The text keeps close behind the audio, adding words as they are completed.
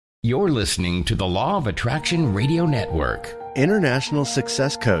You're listening to the Law of Attraction Radio Network. International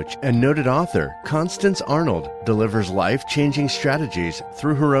success coach and noted author Constance Arnold delivers life-changing strategies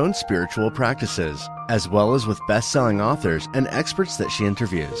through her own spiritual practices, as well as with best-selling authors and experts that she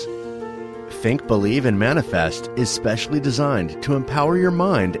interviews. Think, Believe, and Manifest is specially designed to empower your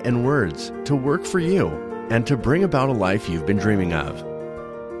mind and words to work for you and to bring about a life you've been dreaming of.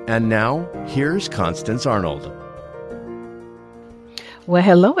 And now, here's Constance Arnold. Well,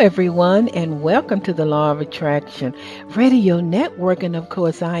 hello, everyone, and welcome to the Law of Attraction Radio Network. And of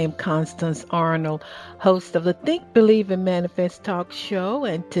course, I am Constance Arnold, host of the Think, Believe, and Manifest talk show.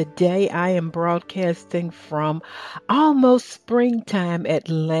 And today I am broadcasting from almost springtime,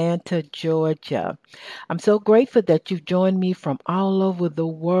 Atlanta, Georgia. I'm so grateful that you've joined me from all over the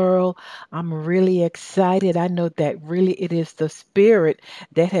world. I'm really excited. I know that really it is the spirit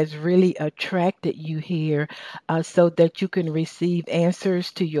that has really attracted you here so that you can receive answers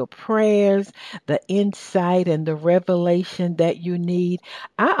to your prayers, the insight and the revelation that you need.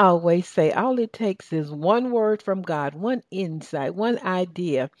 I always say all it takes is one word from God, one insight, one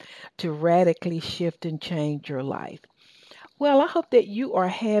idea to radically shift and change your life. Well, I hope that you are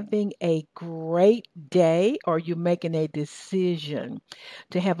having a great day or you're making a decision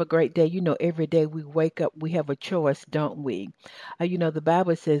to have a great day. You know, every day we wake up, we have a choice, don't we? The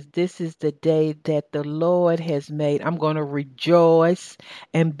Bible says this is the day that the Lord has made. I'm going to rejoice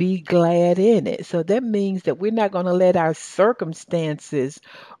and be glad in it. So that means that we're not going to let our circumstances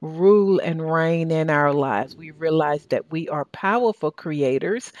rule and reign in our lives. We realize that we are powerful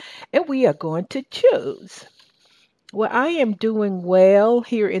creators and we are going to choose. Well, I am doing well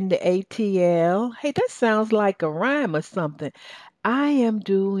here in the ATL. Hey, that sounds like a rhyme or something. I am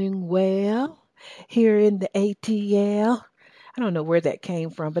doing well here in the ATL. I don't know where that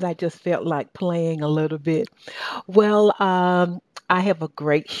came from, but I just felt like playing a little bit. Well, I have a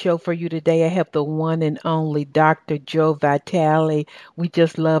great show for you today. I have the one and only Dr. Joe Vitale. We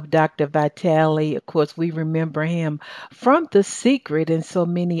just love Dr. Vitale. Of course, we remember him from The Secret and so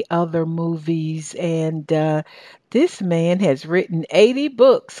many other movies. And this man has written 80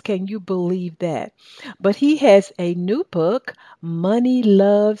 books. Can you believe that? But he has a new book, Money,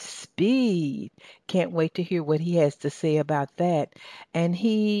 Love, Speed. Can't wait to hear what he has to say about that. And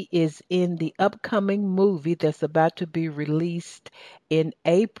he is in the upcoming movie that's about to be released in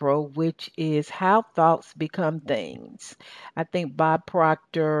April, which is How Thoughts Become Things. I think Bob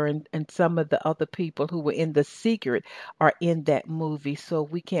Proctor and some of the other people who were in The Secret are in that movie. So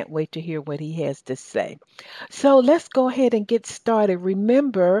we can't wait to hear what he has to say. So let's go ahead and get started.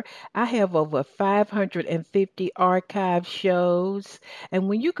 Remember, I have over 550 archive shows. And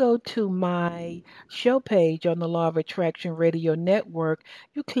when you go to my show page on the Law of Attraction Radio Network,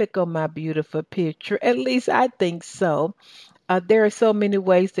 you click on my beautiful picture. At least I think so. There are so many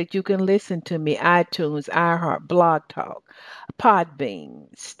ways that you can listen to me: iTunes, iHeart, Blog Talk, Podbean,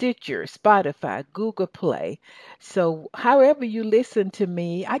 Stitcher, Spotify, Google Play. So however you listen to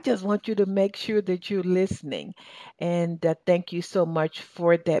me, I just want you to make sure that you're listening. And thank you so much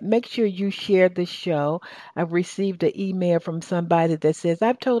for that. Make sure you share the show. I've received an email from somebody that says,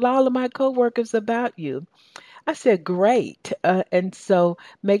 I've told all of my coworkers about you. I said, great. And so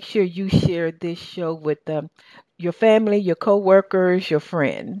make sure you share this show with your family, your coworkers, your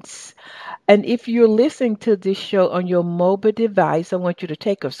friends. And if you're listening to this show on your mobile device, I want you to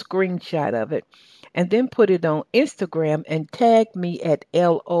take a screenshot of it and then put it on Instagram and tag me at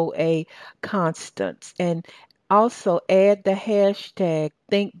LOA Constance. And also add the hashtag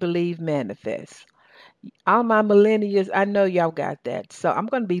Think, Believe, Manifest. All my millennials, I know y'all got that. So I'm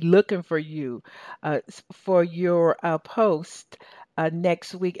going to be looking for you for your post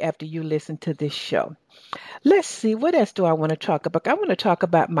next week after you listen to this show. Let's see, what else do I want to talk about? I want to talk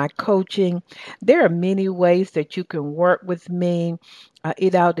about my coaching. There are many ways that you can work with me.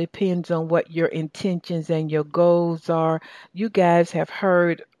 It all depends on what your intentions and your goals are. You guys have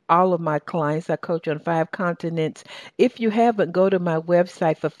heard all of my clients. I coach on 5 continents. If you haven't, go to my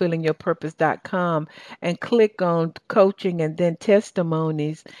website, fulfillingyourpurpose.com, and click on coaching and then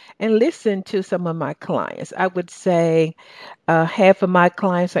testimonies and listen to some of my clients. I would say half of my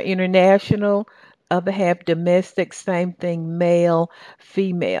clients are international, other half domestic, same thing, male,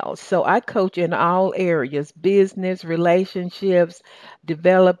 female. So I coach in all areas: business, relationships,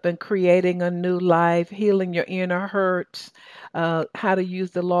 developing, creating a new life, healing your inner hurts, how to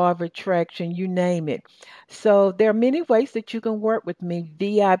use the law of attraction, you name it. So there are many ways that you can work with me.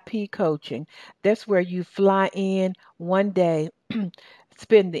 VIP coaching, that's where you fly in one day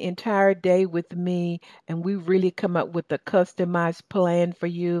spend the entire day with me and we really come up with a customized plan for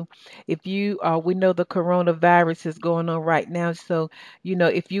you. If you we know the coronavirus is going on right now, so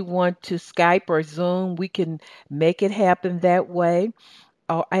if you want to Skype or Zoom, we can make it happen that way.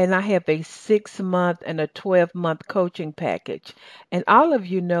 Oh, and I have a 6 month and a 12-month coaching package. And all of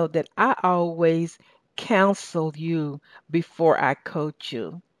you know that I always counsel you before I coach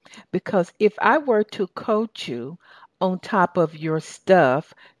you. Because if I were to coach you on top of your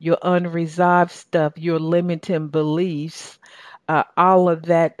stuff, your unresolved stuff, your limiting beliefs, all of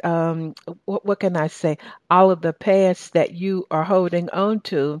that, what can I say? All of the past that you are holding on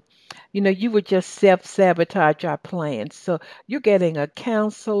to, you would just self sabotage our plans. So you're getting a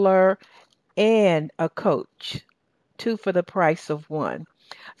counselor and a coach, two for the price of one.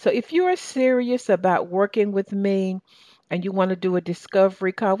 So if you are serious about working with me and you want to do a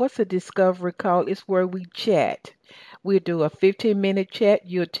discovery call, what's a discovery call? It's where we chat. We'll do a 15-minute chat.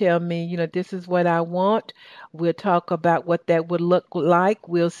 You'll tell me, this is what I want. We'll talk about what that would look like.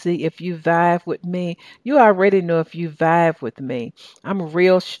 We'll see if you vibe with me. You already know if you vibe with me. I'm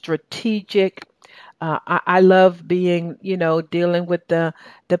real strategic. I love being, dealing with the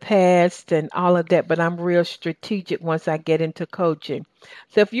past and all of that, but I'm real strategic once I get into coaching.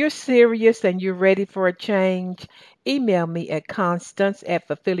 So if you're serious and you're ready for a change, email me at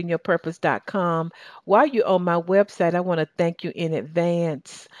constance@fulfillingyourpurpose.com. While you're on my website, I want to thank you in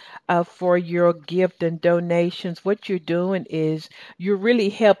advance for your gift and donations. What you're doing is you're really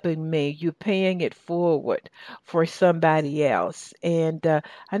helping me. You're paying it forward for somebody else. And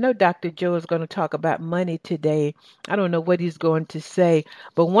I know Dr. Joe is going to talk about money today. I don't know what he's going to say,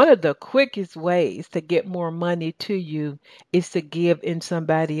 but one of the quickest ways to get more money to you is to give in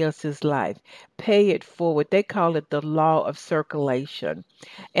somebody else's life. Pay it forward. They call it the law of circulation.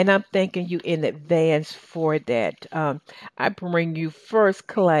 And I'm thanking you in advance for that. I bring you first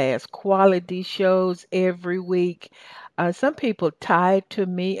class quality shows every week. Some people tie to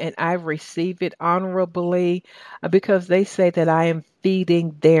me and I receive it honorably because they say that I am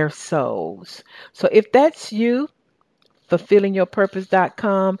feeding their souls. So if that's you,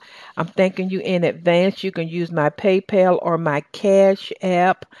 fulfillingyourpurpose.com. I'm thanking you in advance. You can use my PayPal or my Cash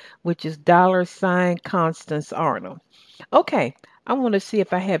App, which is $Constance Arnold. Okay, I want to see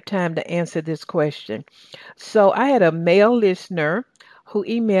if I have time to answer this question. So I had a male listener who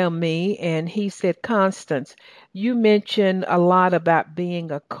emailed me and he said, Constance, you mentioned a lot about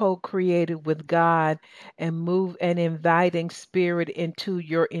being a co-creator with God and move and inviting spirit into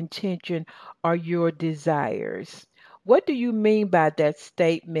your intention or your desires. What do you mean by that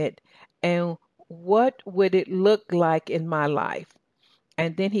statement and what would it look like in my life?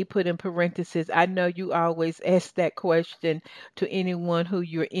 And then he put in parentheses, I know you always ask that question to anyone who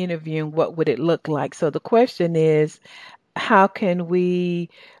you're interviewing, what would it look like? So the question is, how can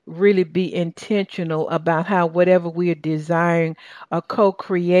we really be intentional about how whatever we are desiring or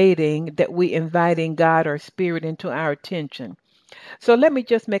co-creating that we inviting God or spirit into our attention? So let me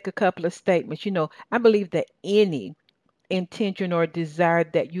just make a couple of statements. I believe that any intention or desire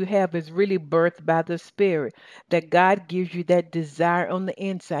that you have is really birthed by the Spirit. That God gives you that desire on the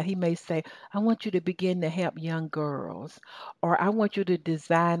inside. He may say, I want you to begin to help young girls, or I want you to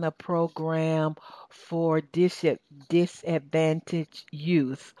design a program for disadvantaged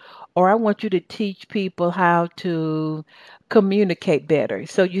youth, or I want you to teach people how to communicate better.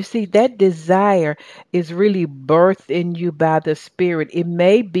 So you see, that desire is really birthed in you by the Spirit. It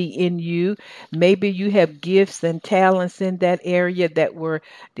may be in you. Maybe you have gifts and talents in that area that were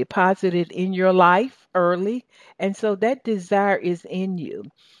deposited in your life early. And so that desire is in you.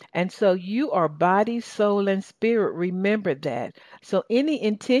 And so you are body, soul, and spirit. Remember that. So any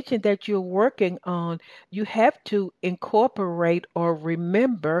intention that you're working on, you have to incorporate or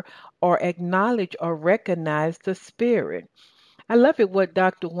remember or acknowledge or recognize the spirit. I love it what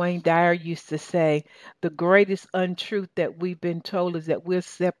Dr. Wayne Dyer used to say. The greatest untruth that we've been told is that we're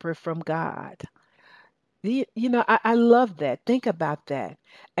separate from God. I love that. Think about that.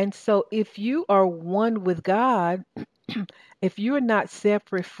 And so if you are one with God, if you're not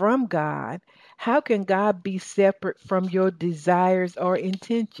separate from God, how can God be separate from your desires or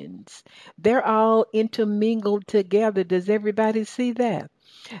intentions? They're all intermingled together. Does everybody see that?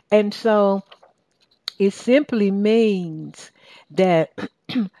 And so it simply means that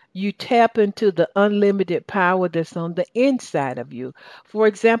you tap into the unlimited power that's on the inside of you. For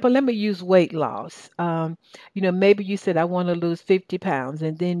example, let me use weight loss. Maybe you said I want to lose 50 pounds,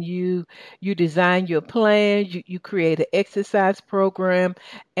 and then you design your plan, you create an exercise program,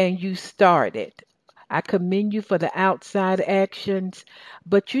 and you start it. I commend you for the outside actions,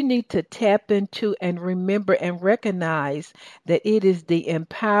 but you need to tap into and remember and recognize that it is the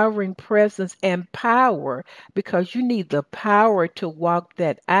empowering presence and power, because you need the power to walk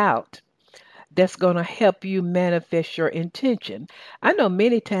that out, that's going to help you manifest your intention. I know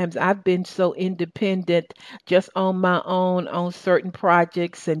many times I've been so independent just on my own on certain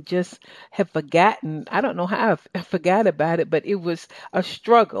projects and just have forgotten. I don't know how I forgot about it, but it was a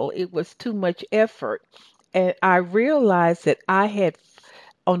struggle. It was too much effort. And I realized that I had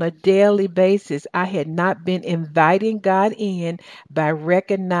on a daily basis, I had not been inviting God in by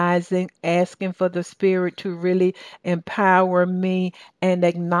recognizing, asking for the Spirit to really empower me and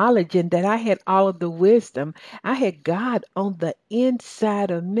acknowledging that I had all of the wisdom. I had God on the inside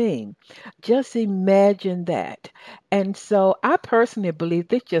of me. Just imagine that. And so I personally believe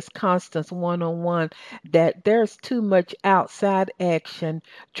this just Constance one-on-one, that there's too much outside action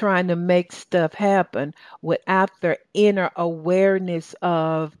trying to make stuff happen without their inner awareness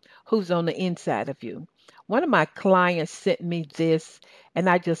of who's on the inside of you. One of my clients sent me this, and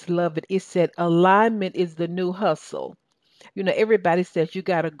I just love it. It said, alignment is the new hustle. Everybody says you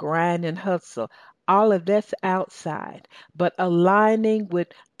got to grind and hustle. All of that's outside. But aligning with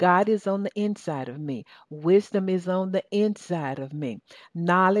God is on the inside of me. Wisdom is on the inside of me.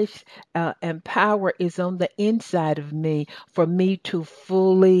 Knowledge and power is on the inside of me for me to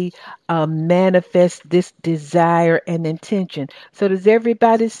fully manifest this desire and intention. So, does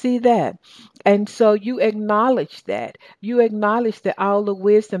everybody see that? And so you acknowledge that. You acknowledge that all the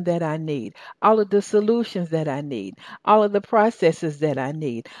wisdom that I need, all of the solutions that I need, all of the processes that I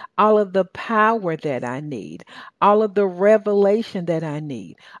need, all of the power that I need, all of the revelation that I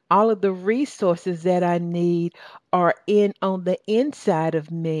need, all of the resources that I need are in on the inside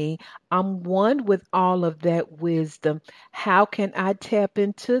of me. I'm one with all of that wisdom. How can I tap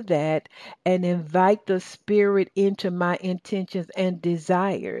into that and invite the Spirit into my intentions and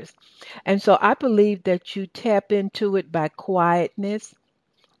desires? And so I believe that you tap into it by quietness,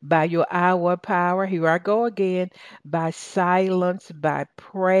 by your hour power. Here I go again. By silence, by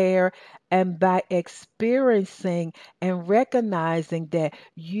prayer, and by experiencing and recognizing that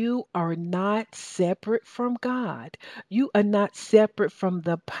you are not separate from God. You are not separate from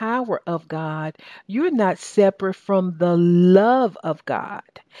the power of God. You're not separate from the love of God.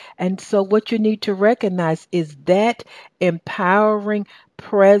 And so, what you need to recognize is that empowering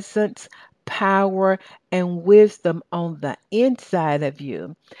presence, power, and wisdom on the inside of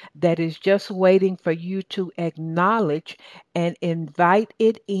you that is just waiting for you to acknowledge and invite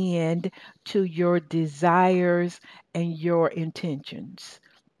it in to your desires and your intentions.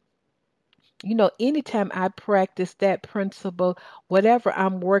 Anytime I practice that principle, whatever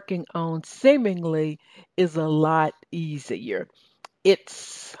I'm working on seemingly is a lot easier.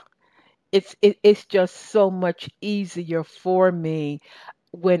 It's it's just so much easier for me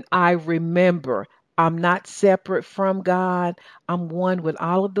when I remember I'm not separate from God. I'm one with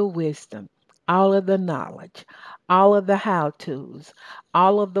all of the wisdom, all of the knowledge, all of the how to's,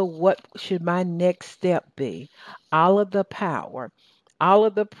 all of the what should my next step be, all of the power, all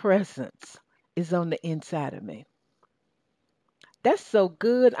of the presence is on the inside of me. That's so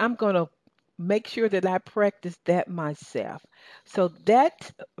good. I'm going to make sure that I practice that myself. So that,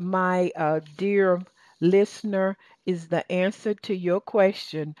 my dear listener, is the answer to your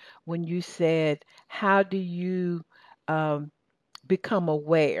question when you said, how do you um, become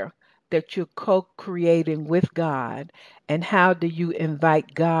aware that you're co creating with God? And how do you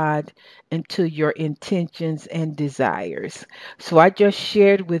invite God into your intentions and desires? So I just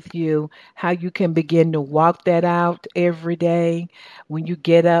shared with you how you can begin to walk that out every day. When you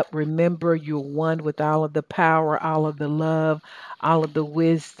get up, remember you're one with all of the power, all of the love, all of the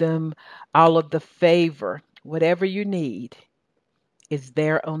wisdom, all of the favor. Whatever you need is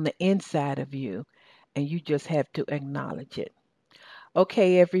there on the inside of you, and you just have to acknowledge it.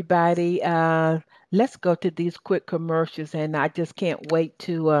 Okay, everybody, let's go to these quick commercials, and I just can't wait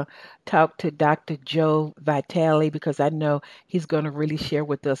to talk to Dr. Joe Vitale, because I know he's going to really share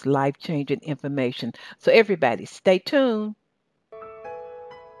with us life-changing information. So, everybody, stay tuned.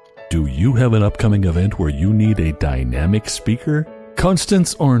 Do you have an upcoming event where you need a dynamic speaker?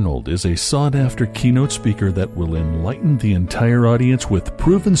 Constance Arnold is a sought-after keynote speaker that will enlighten the entire audience with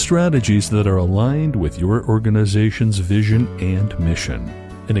proven strategies that are aligned with your organization's vision and mission.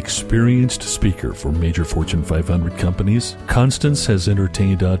 An experienced speaker for major Fortune 500 companies, Constance has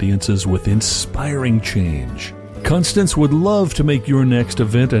entertained audiences with inspiring change. Constance would love to make your next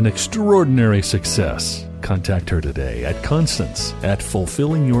event an extraordinary success. Contact her today at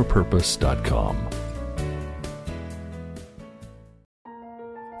Constance@fulfillingyourpurpose.com.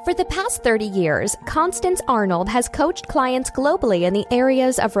 For the past 30 years, Constance Arnold has coached clients globally in the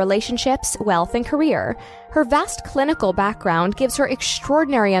areas of relationships, wealth, and career. Her vast clinical background gives her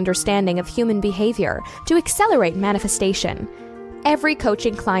extraordinary understanding of human behavior to accelerate manifestation. Every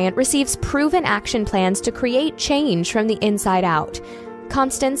coaching client receives proven action plans to create change from the inside out.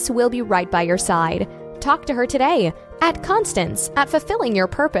 Constance will be right by your side. Talk to her today at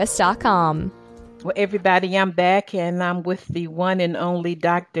Constance@fulfillingyourpurpose.com. Well, everybody, I'm back and I'm with the one and only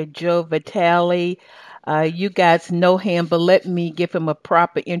Dr. Joe Vitale. You guys know him, but let me give him a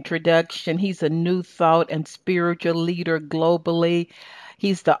proper introduction. He's a new thought and spiritual leader globally.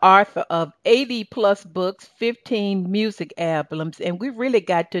 He's the author of 80 plus books, 15 music albums, and we really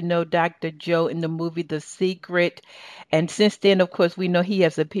got to know Dr. Joe in the movie The Secret. And since then, of course, we know he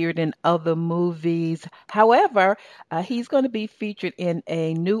has appeared in other movies. However, he's going to be featured in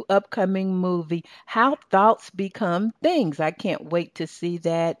a new upcoming movie, How Thoughts Become Things. I can't wait to see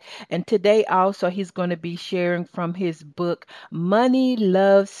that. And today also, he's going to be sharing from his book, Money,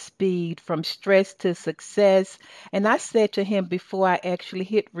 Love, Speed, From Stress to Success. And I said to him before I actually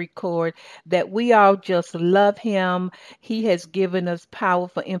hit record that we all just love him. He has given us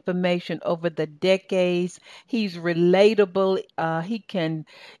powerful information over the decades. He's relatable.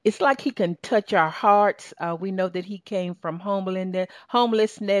 It's like he can touch our hearts. We know that he came from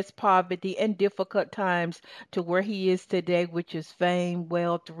homelessness, poverty, and difficult times to where he is today, which is fame,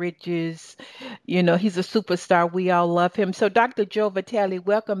 wealth, riches. You know, he's a superstar. We all love him. So Dr. Joe Vitale,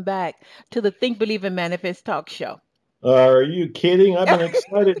 welcome back to the Think, Believe, and Manifest talk show. Are you kidding? I've been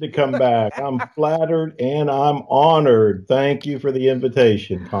excited to come back. I'm flattered and I'm honored. Thank you for the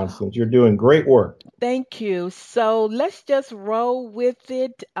invitation, Constance. You're doing great work. Thank you. So let's just roll with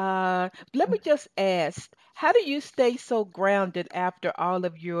it. Let me just ask, how do you stay so grounded after all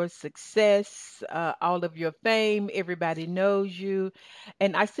of your success, all of your fame? Everybody knows you.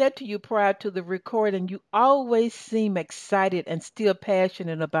 And I said to you prior to the recording, you always seem excited and still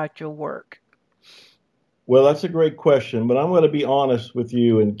passionate about your work. Well, that's a great question, but I'm going to be honest with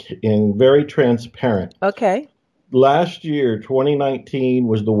you and very transparent. Okay. Last year, 2019,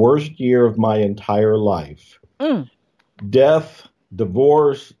 was the worst year of my entire life. Death,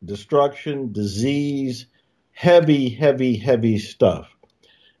 divorce, destruction, disease, heavy, heavy, heavy stuff.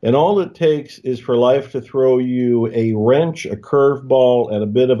 And all it takes is for life to throw you a wrench, a curveball, and a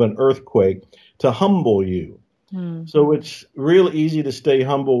bit of an earthquake to humble you. So it's real easy to stay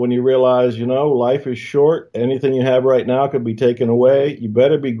humble when you realize, life is short. Anything you have right now could be taken away. You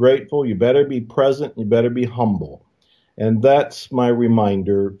better be grateful. You better be present. You better be humble. And that's my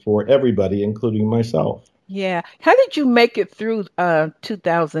reminder for everybody, including myself. Yeah. How did you make it through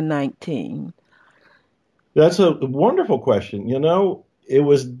 2019? That's a wonderful question. It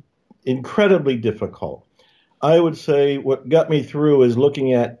was incredibly difficult. I would say what got me through is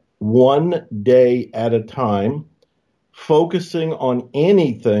looking at one day at a time, focusing on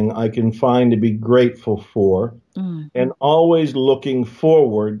anything I can find to be grateful for, and always looking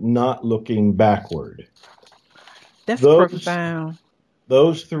forward, not looking backward. That's profound.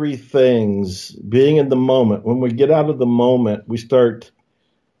 Those three things, being in the moment, when we get out of the moment, we start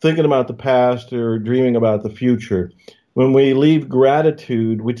thinking about the past or dreaming about the future. When we leave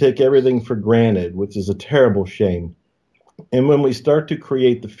gratitude, we take everything for granted, which is a terrible shame. And when we start to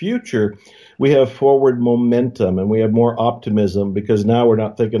create the future, we have forward momentum and we have more optimism because now we're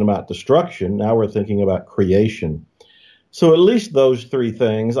not thinking about destruction. Now we're thinking about creation. So at least those three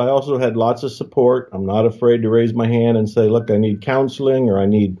things. I also had lots of support. I'm not afraid to raise my hand and say, look, I need counseling or I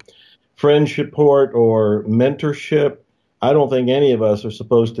need friend support or mentorship. I don't think any of us are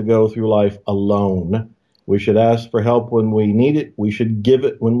supposed to go through life alone. We should ask for help when we need it. We should give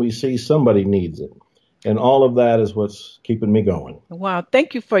it when we see somebody needs it. And all of that is what's keeping me going. Wow.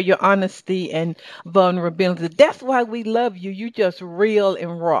 Thank you for your honesty and vulnerability. That's why we love you. You just real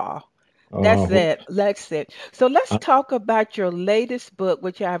and raw. That's it. That's it. So let's talk about your latest book,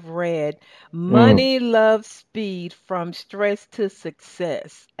 which I've read, Money, Love, Speed, From Stress to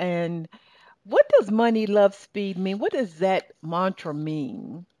Success. And what does money, love, speed mean? What does that mantra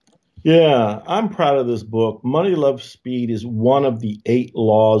mean? Yeah, I'm proud of this book. Money, Love, Speed is one of the 8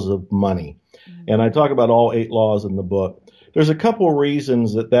 laws of money. And I talk about all 8 laws in the book. There's a couple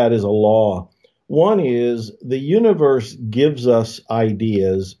reasons that is a law. One is the universe gives us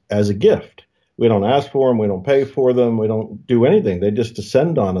ideas as a gift. We don't ask for them. We don't pay for them. We don't do anything. They just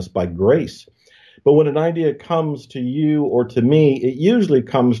descend on us by grace. But when an idea comes to you or to me, it usually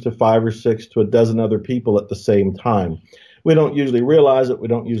comes to 5 or 6 to a dozen other people at the same time. We don't usually realize it. We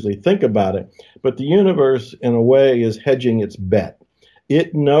don't usually think about it. But the universe, in a way, is hedging its bet.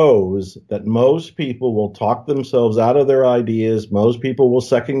 It knows that most people will talk themselves out of their ideas. Most people will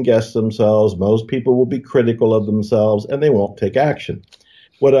second guess themselves. Most people will be critical of themselves, and they won't take action.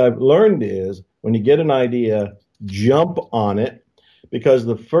 What I've learned is when you get an idea, jump on it, because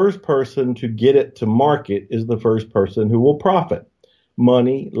the first person to get it to market is the first person who will profit.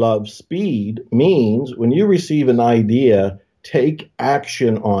 Money, love, speed means when you receive an idea, take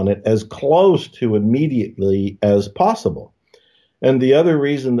action on it as close to immediately as possible. And the other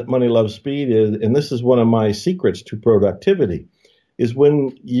reason that money, love, speed is, and this is one of my secrets to productivity, is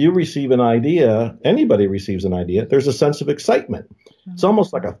when you receive an idea, anybody receives an idea, there's a sense of excitement. It's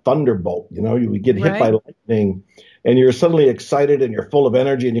almost like a thunderbolt. You get hit by lightning and you're suddenly excited and you're full of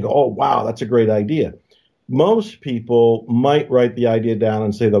energy and you go, oh, wow, that's a great idea. Most people might write the idea down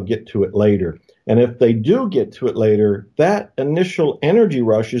and say they'll get to it later. And if they do get to it later, that initial energy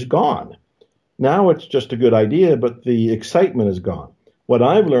rush is gone. Now it's just a good idea, but the excitement is gone. What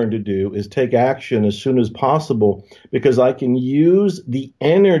I've learned to do is take action as soon as possible because I can use the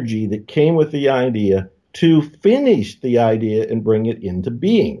energy that came with the idea to finish the idea and bring it into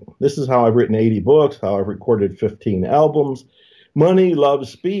being. This is how I've written 80 books, how I've recorded 15 albums. Money, love,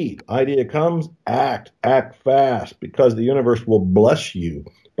 speed. Idea comes, act fast, because the universe will bless you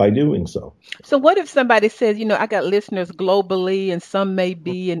by doing so. So what if somebody says, I got listeners globally and some may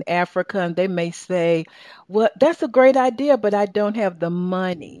be in Africa and they may say, well, that's a great idea, but I don't have the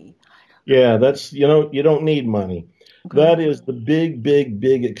money. Yeah, that's, you don't need money. Okay. That is the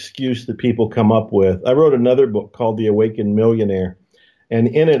big excuse that people come up with. I wrote another book called The Awakened Millionaire. And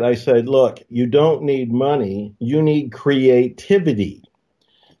in it, I said, look, you don't need money. You need creativity.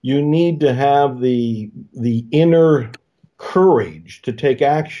 You need to have the inner courage to take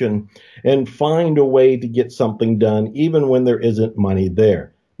action and find a way to get something done, even when there isn't money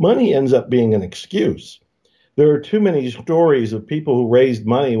there. Money ends up being an excuse. There are too many stories of people who raised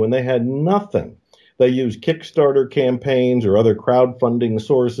money when they had nothing. They used Kickstarter campaigns or other crowdfunding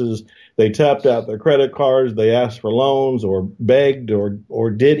sources. They tapped out their credit cards. They asked for loans or begged or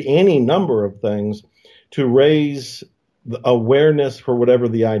did any number of things to raise awareness for whatever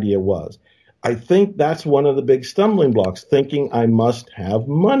the idea was. I think that's one of the big stumbling blocks, thinking I must have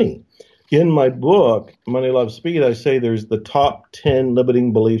money. In my book, Money, Love, Speed, I say there's the top 10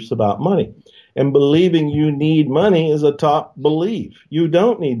 limiting beliefs about money. And believing you need money is a top belief. You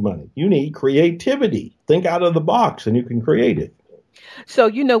don't need money. You need creativity. Think out of the box and you can create it. So,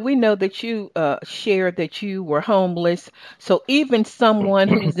 we know that you shared that you were homeless. So even someone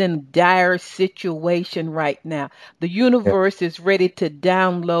who's in a dire situation right now, the universe is ready to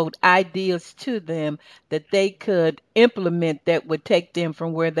download ideas to them that they could implement that would take them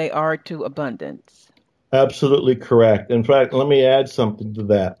from where they are to abundance. Absolutely correct. In fact, let me add something to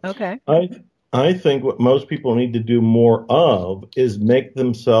that. Okay. I think what most people need to do more of is make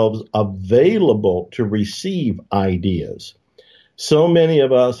themselves available to receive ideas. So many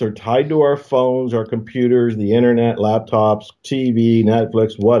of us are tied to our phones, our computers, the internet, laptops, TV,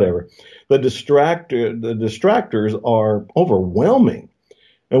 Netflix, whatever. The distractors are overwhelming.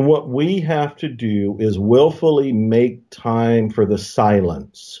 And what we have to do is willfully make time for the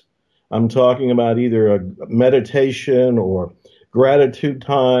silence. I'm talking about either a meditation or gratitude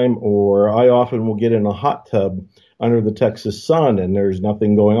time, or I often will get in a hot tub under the Texas sun and there's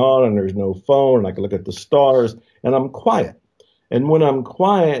nothing going on and there's no phone and I can look at the stars and I'm quiet. And when I'm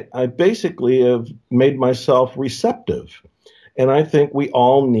quiet, I basically have made myself receptive. And I think we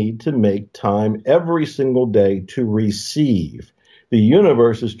all need to make time every single day to receive. The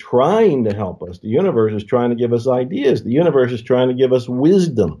universe is trying to help us. The universe is trying to give us ideas. The universe is trying to give us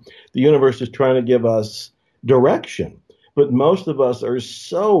wisdom. The universe is trying to give us direction. But most of us are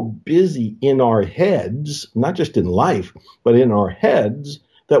so busy in our heads, not just in life, but in our heads,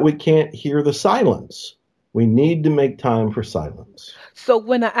 that we can't hear the silence. We need to make time for silence. So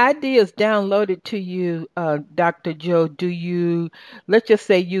when an idea is downloaded to you, Dr. Joe, let's just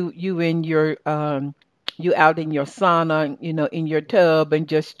say you in your you out in your sauna, in your tub and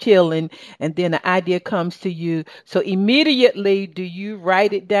just chilling, and then an idea comes to you. So immediately, do you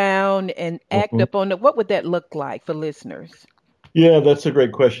write it down and act upon it? What would that look like for listeners? Yeah, that's a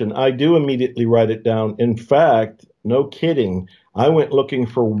great question. I do immediately write it down. In fact, no kidding, I went looking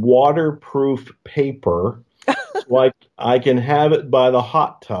for waterproof paper so I can have it by the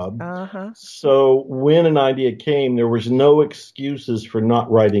hot tub. Uh-huh. So when an idea came, there was no excuses for not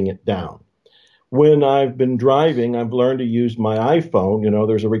writing it down. When I've been driving, I've learned to use my iPhone.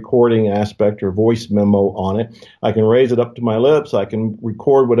 There's a recording aspect or voice memo on it. I can raise it up to my lips. I can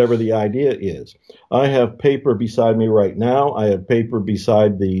record whatever the idea is. I have paper beside me right now. I have paper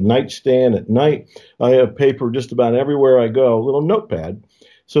beside the nightstand at night. I have paper just about everywhere I go, a little notepad,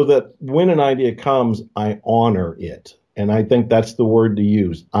 so that when an idea comes, I honor it. And I think that's the word to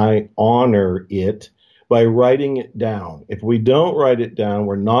use. I honor it by writing it down. If we don't write it down,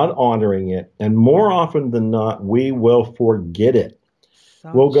 we're not honoring it. And more often than not, we will forget it.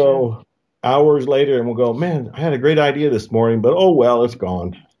 We'll go hours later and we'll go, man, I had a great idea this morning, but oh, well, it's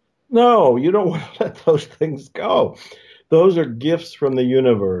gone. No, you don't want to let those things go. Those are gifts from the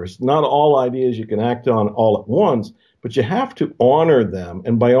universe. Not all ideas you can act on all at once, but you have to honor them.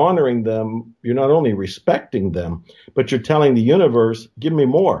 And by honoring them, you're not only respecting them, but you're telling the universe, give me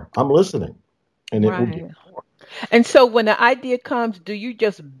more. I'm listening. And it will Right. get more. And so when the idea comes, do you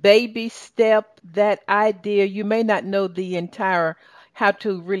just baby step that idea? You may not know how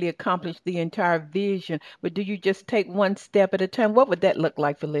to really accomplish the entire vision, but do you just take one step at a time? What would that look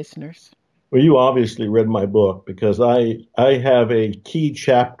like for listeners? Well, you obviously read my book because I have a key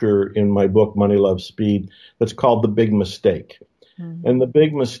chapter in my book, Money, Love, Speed, that's called The Big Mistake. Mm-hmm. And the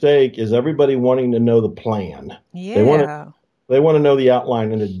big mistake is everybody wanting to know the plan. Yeah. They want to know the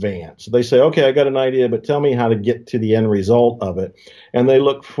outline in advance. They say, okay, I got an idea, but tell me how to get to the end result of it. And they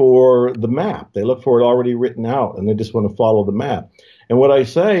look for the map. They look for it already written out, and they just want to follow the map. And what I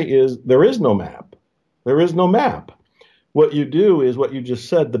say is there is no map. There is no map. What you do is what you just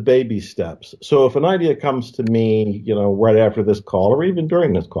said, the baby steps. So if an idea comes to me, right after this call or even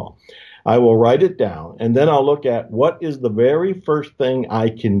during this call, I will write it down, and then I'll look at what is the very first thing I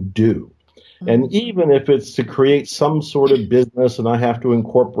can do. And even if it's to create some sort of business and I have to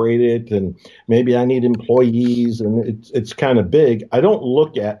incorporate it and maybe I need employees and it's kind of big, I don't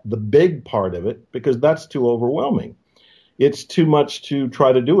look at the big part of it because that's too overwhelming. It's too much to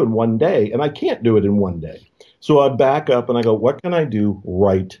try to do in one day, and I can't do it in one day. So I back up and I go, what can I do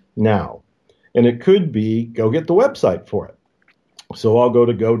right now? And it could be go get the website for it. So I'll go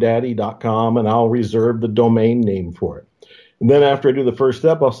to GoDaddy.com and I'll reserve the domain name for it. And then after I do the first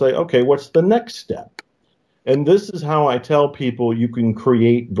step, I'll say, okay, what's the next step? And this is how I tell people you can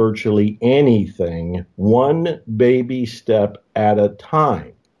create virtually anything, one baby step at a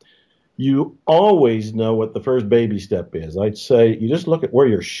time. You always know what the first baby step is. I'd say you just look at where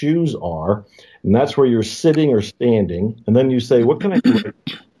your shoes are, and that's where you're sitting or standing. And then you say, what can I do?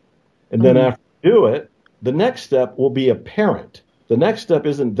 And then after you do it, the next step will be apparent. The next step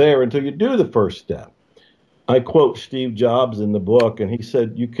isn't there until you do the first step. I quote Steve Jobs in the book, and he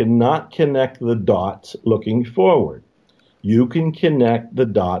said, you cannot connect the dots looking forward. You can connect the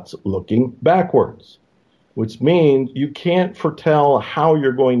dots looking backwards, which means you can't foretell how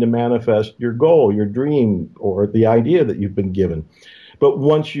you're going to manifest your goal, your dream, or the idea that you've been given. But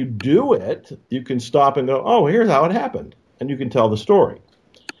once you do it, you can stop and go, oh, here's how it happened. And you can tell the story.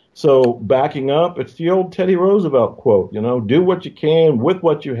 So backing up, it's the old Teddy Roosevelt quote, do what you can with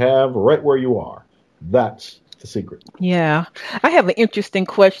what you have right where you are. That's the secret. Yeah. I have an interesting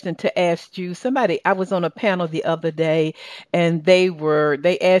question to ask you. I was on a panel the other day and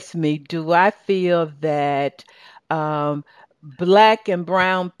they asked me, do I feel that Black and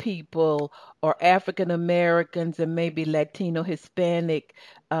brown people or African Americans and maybe Latino, Hispanic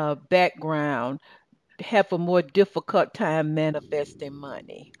background have a more difficult time manifesting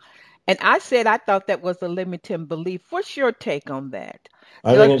money? And I said I thought that was a limiting belief. What's your take on that?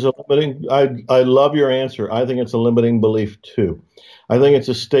 I think it's a limiting. I love your answer. I think it's a limiting belief too. I think it's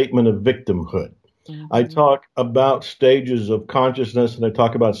a statement of victimhood. Mm-hmm. I talk about stages of consciousness and I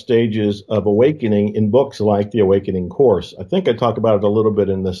talk about stages of awakening in books like The Awakening Course. I think I talk about it a little bit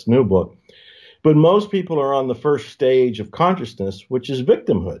in this new book. But most people are on the first stage of consciousness, which is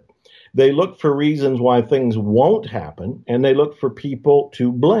victimhood. They look for reasons why things won't happen, and they look for people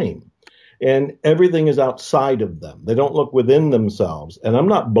to blame. And everything is outside of them. They don't look within themselves. And I'm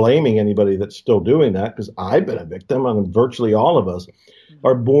not blaming anybody that's still doing that because I've been a victim, and virtually all of us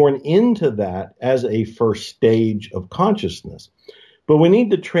are born into that as a first stage of consciousness. But we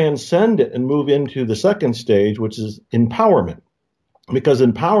need to transcend it and move into the second stage, which is empowerment. Because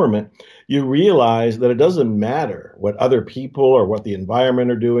empowerment, you realize that it doesn't matter what other people or what the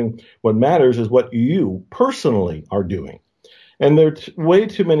environment are doing. What matters is what you personally are doing. And there are way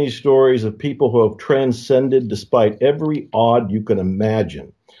too many stories of people who have transcended despite every odd you can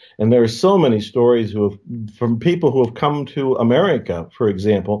imagine. And there are so many stories from people who have come to America, for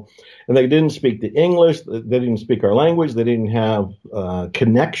example, and they didn't speak the English, they didn't speak our language, they didn't have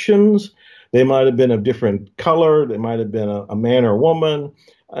connections. They might have been of different color, they might have been a man or woman,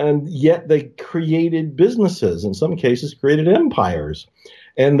 And yet they created businesses, in some cases created empires.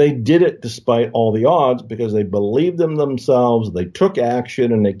 And they did it despite all the odds because they believed in themselves, they took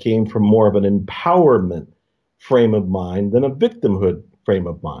action, and they came from more of an empowerment frame of mind than a victimhood frame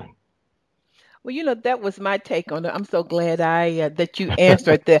of mind. Well, that was my take on it. I'm so glad that you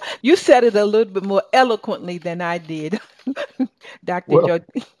answered that. You said it a little bit more eloquently than I did, Dr. Well, Joe.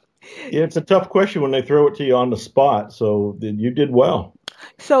 it's a tough question when they throw it to you on the spot, so you did well.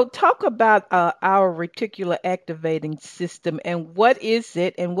 So, talk about our reticular activating system and what is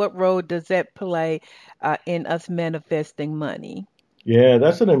it and what role does that play in us manifesting money? Yeah,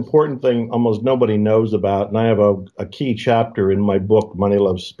 that's an important thing almost nobody knows about. And I have a key chapter in my book, Money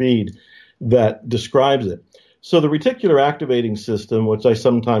Loves Speed, that describes it. So the reticular activating system, which I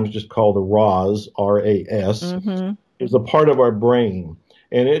sometimes just call the RAS, R-A-S, is a part of our brain.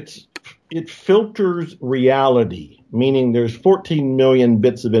 And it filters reality, meaning there's 14 million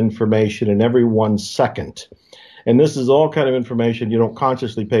bits of information in every 1 second. And this is all kind of information you don't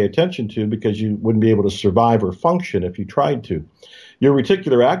consciously pay attention to because you wouldn't be able to survive or function if you tried to. Your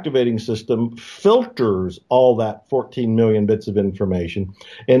reticular activating system filters all that 14 million bits of information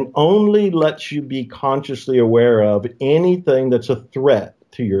and only lets you be consciously aware of anything that's a threat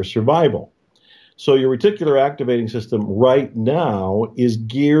to your survival. So your reticular activating system right now is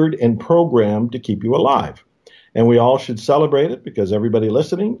geared and programmed to keep you alive. And we all should celebrate it because everybody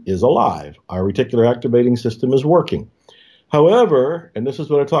listening is alive. Our reticular activating system is working. However, and this is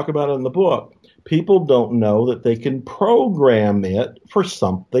what I talk about in the book, people don't know that they can program it for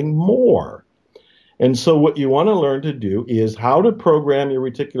something more. And so what you want to learn to do is how to program your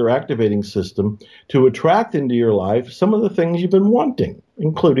reticular activating system to attract into your life some of the things you've been wanting,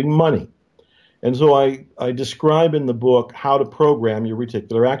 including money. And so I describe in the book how to program your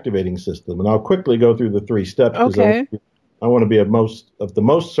reticular activating system. And I'll quickly go through the 3 steps because I want to be of the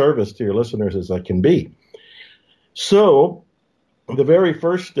most service to your listeners as I can be. So the very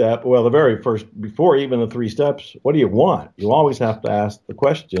first step, before even the 3 steps, what do you want? You always have to ask the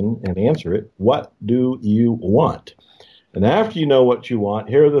question and answer it. What do you want? And after you know what you want,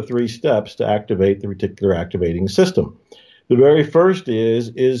 here are the 3 steps to activate the reticular activating system. The very first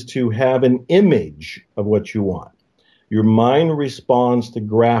is to have an image of what you want. Your mind responds to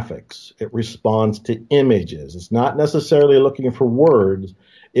graphics. It responds to images. It's not necessarily looking for words.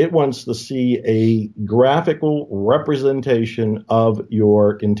 It wants to see a graphical representation of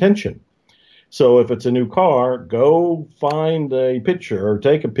your intention. So if it's a new car, go find a picture or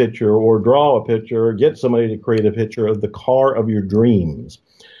take a picture or draw a picture or get somebody to create a picture of the car of your dreams.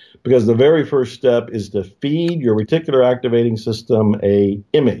 Because the very first step is to feed your reticular activating system an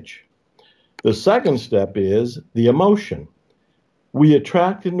image. The second step is the emotion. We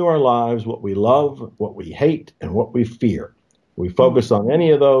attract into our lives what we love, what we hate, and what we fear. We focus on any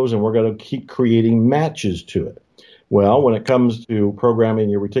of those, and we're going to keep creating matches to it. Well, when it comes to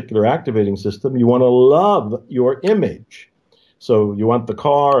programming your reticular activating system, you want to love your image. So you want the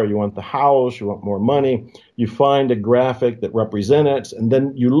car, or you want the house, you want more money. You find a graphic that represents it, and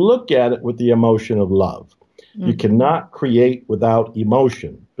then you look at it with the emotion of love. Mm-hmm. You cannot create without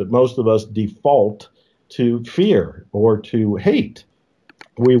emotion, but most of us default to fear or to hate.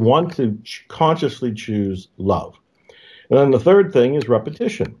 We want to consciously choose love. And then the third thing is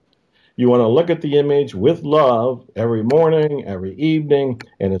repetition. You want to look at the image with love every morning, every evening,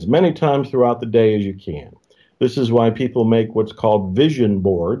 and as many times throughout the day as you can. This is why people make what's called vision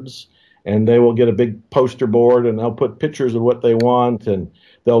boards, and they will get a big poster board and they'll put pictures of what they want, and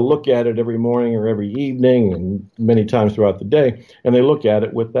they'll look at it every morning or every evening and many times throughout the day, and they look at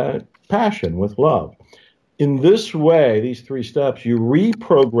it with that passion, with love. In this way, these 3 steps, you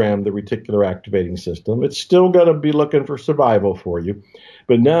reprogram the reticular activating system. It's still going to be looking for survival for you,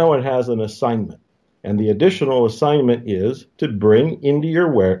 but now it has an assignment. And the additional assignment is to bring into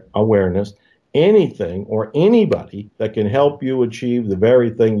your awareness anything or anybody that can help you achieve the very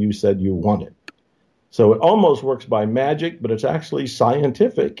thing you said you wanted. So it almost works by magic, but it's actually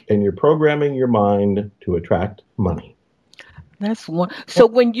scientific, and you're programming your mind to attract money. That's one. So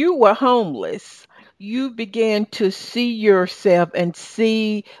when you were homeless, you began to see yourself and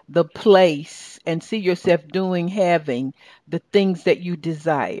see the place and see yourself having the things that you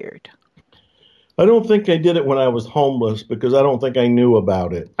desired. I don't think I did it when I was homeless because I don't think I knew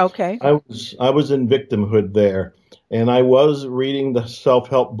about it. Okay. I was in victimhood there, and I was reading the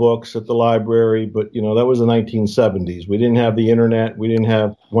self-help books at the library, but that was the 1970s. We didn't have the internet. We didn't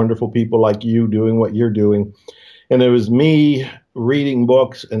have wonderful people like you doing what you're doing. And it was me reading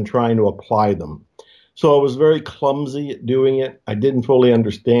books and trying to apply them. So I was very clumsy at doing it. I didn't fully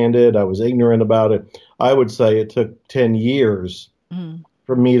understand it. I was ignorant about it. I would say it took 10 years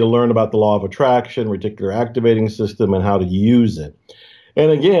for me to learn about the law of attraction, reticular activating system, and how to use it. And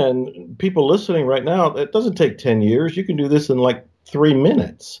again, people listening right now, it doesn't take 10 years. You can do this in like 3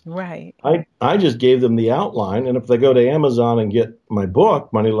 minutes. Right. I just gave them the outline. And if they go to Amazon and get my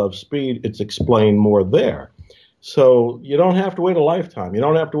book, Money, Love, Speed, it's explained more there. So you don't have to wait a lifetime. You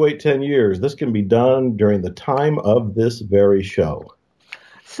don't have to wait 10 years. This can be done during the time of this very show.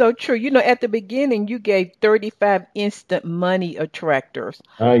 So true. At the beginning, you gave 35 instant money attractors.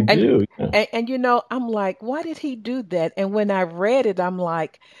 I do. And I'm like, why did he do that? And when I read it, I'm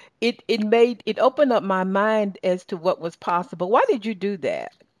like, it opened up my mind as to what was possible. Why did you do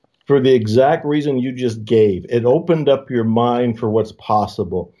that? For the exact reason you just gave. It opened up your mind for what's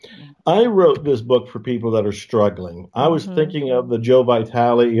possible. I wrote this book for people that are struggling. I was thinking of the Joe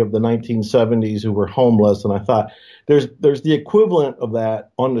Vitale of the 1970s who were homeless, and I thought there's the equivalent of that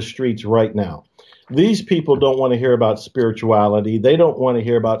on the streets right now. These people don't want to hear about spirituality. They don't want to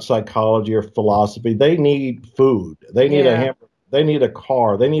hear about psychology or philosophy. They need food. They need a hamburger. They need a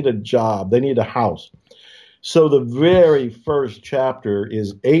car. They need a job. They need a house. So the very first chapter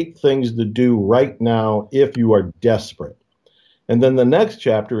is 8 things to do right now if you are desperate. And then the next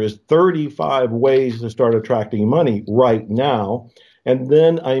chapter is 35 ways to start attracting money right now. And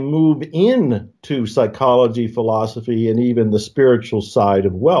then I move into psychology, philosophy, and even the spiritual side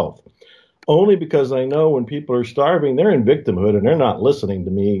of wealth. Only because I know when people are starving, they're in victimhood and they're not listening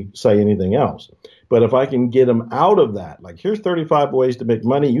to me say anything else. But if I can get them out of that, like here's 35 ways to make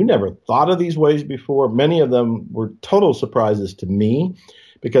money. You never thought of these ways before. Many of them were total surprises to me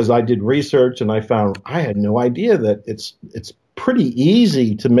because I did research and I found I had no idea that it's pretty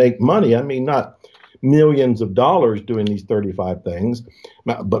easy to make money. I mean, not millions of dollars doing these 35 things,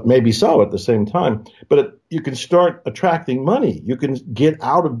 but maybe so at the same time. But you can start attracting money. You can get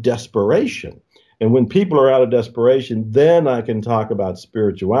out of desperation. And when people are out of desperation, then I can talk about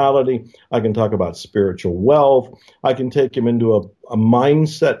spirituality. I can talk about spiritual wealth. I can take them into a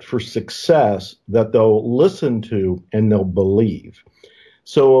mindset for success that they'll listen to and they'll believe.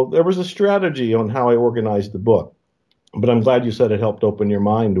 So there was a strategy on how I organized the book. But I'm glad you said it helped open your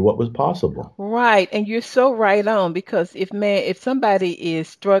mind to what was possible. Right. And you're so right on because if somebody is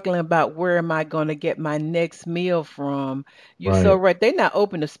struggling about where am I going to get my next meal from, you're so right. They're not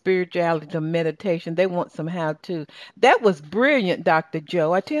open to spirituality, to meditation. They want some how-to. That was brilliant, Dr.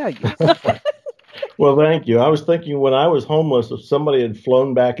 Joe, I tell you. Well, thank you. I was thinking when I was homeless, if somebody had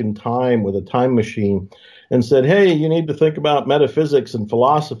flown back in time with a time machine and said, hey, you need to think about metaphysics and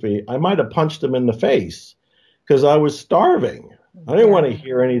philosophy, I might have punched them in the face. Because I was starving. I didn't want to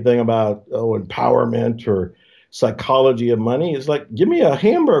hear anything about empowerment or psychology of money. It's like, give me a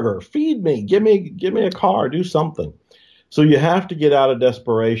hamburger, feed me, give me a car, do something. So you have to get out of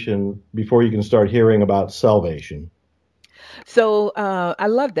desperation before you can start hearing about salvation. So I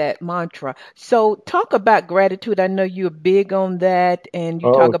love that mantra. So talk about gratitude. I know you're big on that, and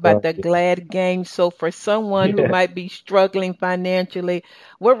you talk about the glad game. So for someone who might be struggling financially,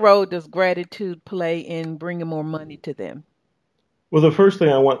 what role does gratitude play in bringing more money to them? Well, the first thing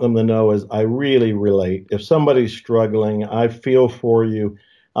I want them to know is I really relate. If somebody's struggling, I feel for you.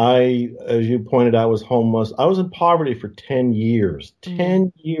 As you pointed out, was homeless. I was in poverty for 10 years,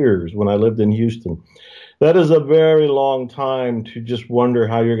 10 years when I lived in Houston. That is a very long time to just wonder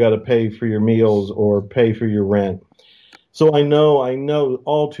how you're going to pay for your meals or pay for your rent. So I know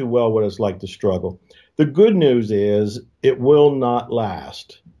all too well what it's like to struggle. The good news is it will not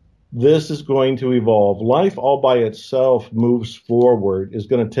last. This is going to evolve. Life all by itself moves forward, is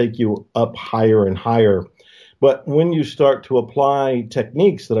going to take you up higher and higher. But when you start to apply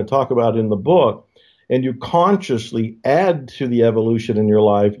techniques that I talk about in the book, and you consciously add to the evolution in your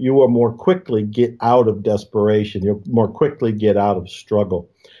life, you will more quickly get out of desperation. You'll more quickly get out of struggle.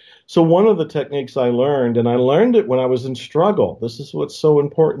 So one of the techniques I learned, and I learned it when I was in struggle, this is what's so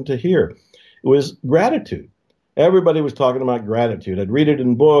important to hear, it was gratitude. Everybody was talking about gratitude. I'd read it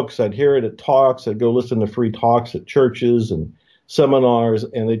in books. I'd hear it at talks. I'd go listen to free talks at churches and seminars,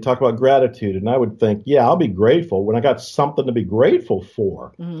 and they'd talk about gratitude. And I would think, yeah, I'll be grateful when I got something to be grateful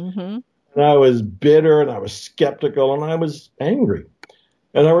for. Mm-hmm. And I was bitter, and I was skeptical, and I was angry.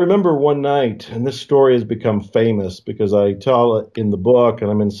 And I remember one night, and this story has become famous because I tell it in the book, and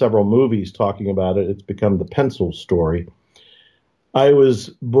I'm in several movies talking about it. It's become the pencil story. I was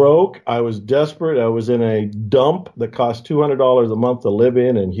broke. I was desperate. I was in a dump that cost $200 a month to live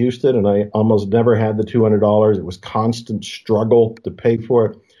in Houston, and I almost never had the $200. It was constant struggle to pay for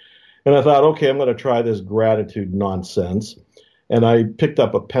it. And I thought, okay, I'm going to try this gratitude nonsense. And I picked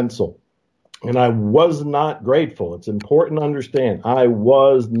up a pencil. And I was not grateful. It's important to understand. I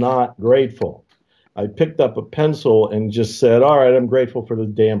was not grateful. I picked up a pencil and just said, all right, I'm grateful for this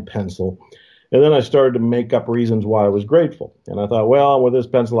damn pencil. And then I started to make up reasons why I was grateful. And I thought, well, with this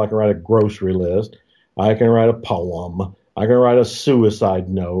pencil, I can write a grocery list. I can write a poem. I can write a suicide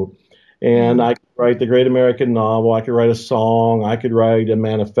note. And I could write the great American novel. I could write a song. I could write a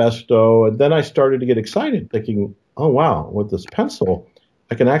manifesto. And then I started to get excited, thinking, oh, wow, with this pencil,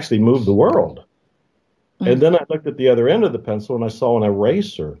 I can actually move the world. And then I looked at the other end of the pencil and I saw an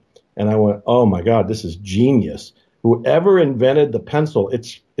eraser. And I went, oh, my God, this is genius. Whoever invented the pencil,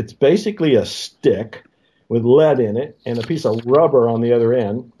 it's basically a stick with lead in it and a piece of rubber on the other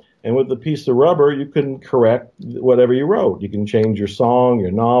end. And with the piece of rubber, you can correct whatever you wrote. You can change your song, your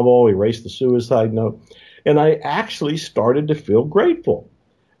novel, erase the suicide note. And I actually started to feel grateful.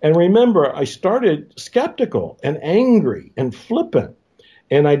 And remember, I started skeptical and angry and flippant.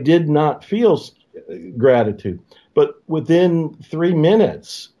 And I did not feel gratitude. But within 3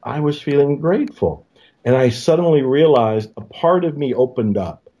 minutes, I was feeling grateful. And I suddenly realized a part of me opened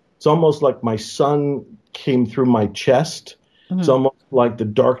up. It's almost like my sun came through my chest. It's almost like the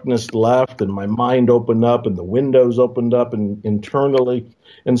darkness left and my mind opened up and the windows opened up and internally.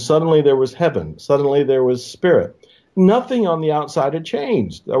 And suddenly there was heaven. Suddenly there was spirit. Nothing on the outside had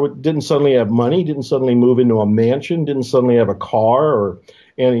changed. I didn't suddenly have money, didn't suddenly move into a mansion, didn't suddenly have a car or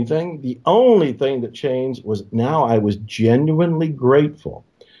anything. The only thing that changed was now I was genuinely grateful.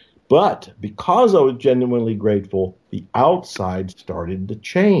 But because I was genuinely grateful, the outside started to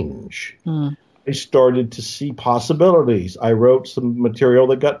change. I started to see possibilities. I wrote some material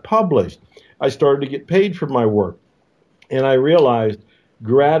that got published. I started to get paid for my work. And I realized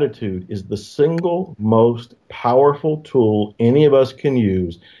gratitude is the single most powerful tool any of us can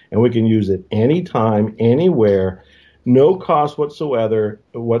use. And we can use it anytime, anywhere, no cost whatsoever.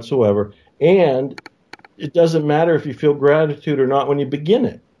 And it doesn't matter if you feel gratitude or not when you begin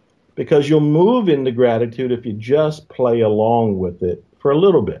it, because you'll move into gratitude if you just play along with it for a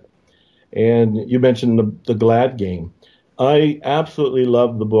little bit. And you mentioned the Glad Game. I absolutely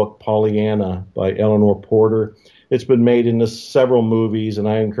love the book Pollyanna by Eleanor Porter. It's been made into several movies, and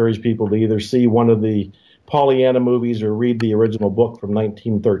I encourage people to either see one of the Pollyanna movies or read the original book from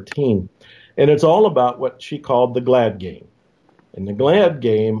 1913. And it's all about what she called the Glad Game. And the Glad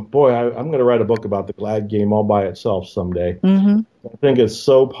Game, boy, I'm going to write a book about the Glad Game all by itself someday. I think it's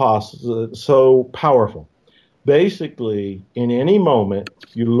so powerful. Basically, in any moment,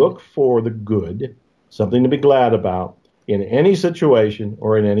 you look for the good, something to be glad about, in any situation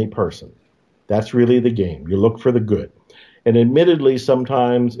or in any person. That's really the game. You look for the good. And admittedly,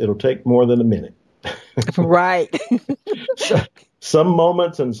 sometimes it'll take more than a minute. Right. Some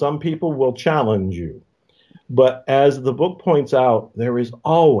moments and some people will challenge you. But as the book points out, there is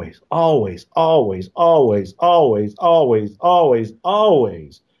always, always, always, always, always, always, always,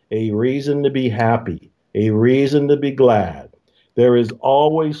 always a reason to be happy. A reason to be glad. There is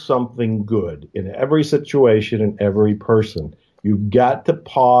always something good in every situation and every person. You've got to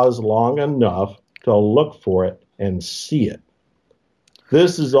pause long enough to look for it and see it.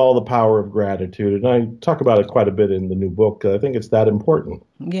 This is all the power of gratitude, and I talk about it quite a bit in the new book. I think it's that important.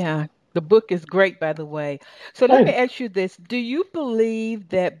 Yeah. The book is great, by the way. So let me ask you this. Do you believe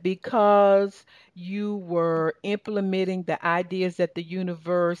that because you were implementing the ideas that the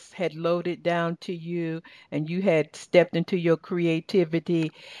universe had loaded down to you and you had stepped into your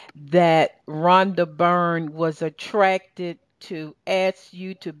creativity, that Rhonda Byrne was attracted to ask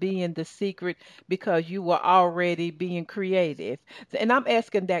you to be in the secret because you were already being creative? And I'm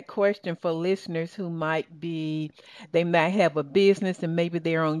asking that question for listeners who they might have a business and maybe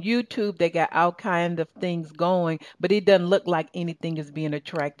they're on YouTube, they got all kinds of things going, but it doesn't look like anything is being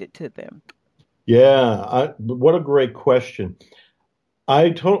attracted to them. Yeah, what a great question.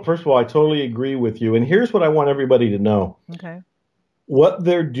 First of all, I totally agree with you. And here's what I want everybody to know. Okay. What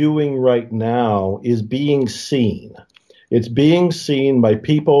they're doing right now is being seen. It's being seen by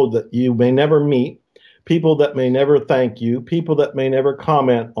people that you may never meet, people that may never thank you, people that may never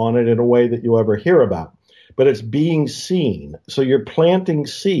comment on it in a way that you ever hear about. But it's being seen. So you're planting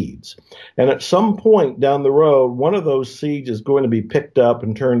seeds. And at some point down the road, one of those seeds is going to be picked up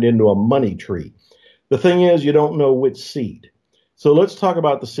and turned into a money tree. The thing is, you don't know which seed. So let's talk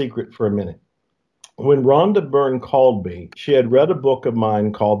about the secret for a minute. When Rhonda Byrne called me, she had read a book of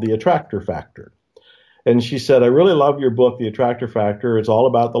mine called The Attractor Factor. And she said, I really love your book, The Attractor Factor. It's all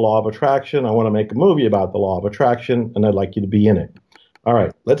about the law of attraction. I want to make a movie about the law of attraction, and I'd like you to be in it. All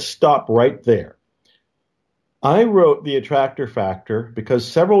right, let's stop right there. I wrote The Attractor Factor because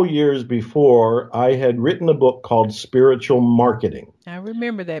several years before, I had written a book called Spiritual Marketing. I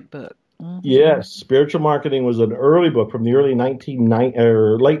remember that book. Yes, Spiritual Marketing was an early book from the early 1990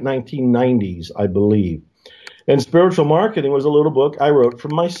 or late 1990s, I believe. And Spiritual Marketing was a little book I wrote for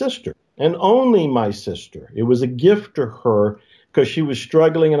my sister, and only my sister. It was a gift to her because she was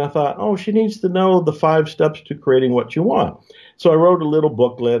struggling, and I thought, oh, she needs to know the 5 steps to creating what you want. So I wrote a little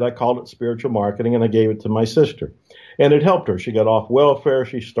booklet. I called it Spiritual Marketing, and I gave it to my sister. And it helped her. She got off welfare.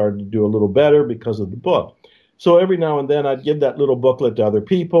 She started to do a little better because of the book. So every now and then I'd give that little booklet to other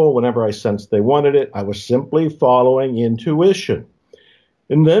people whenever I sensed they wanted it. I was simply following intuition.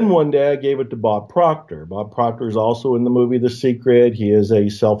 And then one day I gave it to Bob Proctor. Bob Proctor is also in the movie The Secret. He is a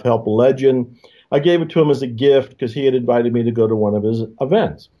self-help legend. I gave it to him as a gift because he had invited me to go to one of his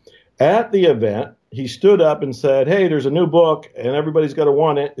events. At the event, he stood up and said, hey, there's a new book and everybody's got to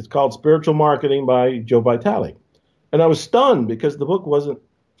want it. It's called Spiritual Marketing by Joe Vitale. And I was stunned because the book wasn't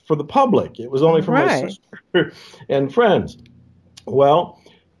for the public. It was only for my sister and friends. Well,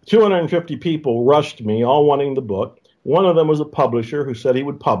 250 people rushed me, all wanting the book. One of them was a publisher who said he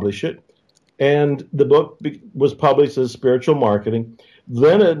would publish it. And the book was published as Spiritual Marketing.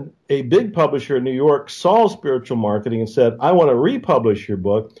 Then a big publisher in New York saw Spiritual Marketing and said, I want to republish your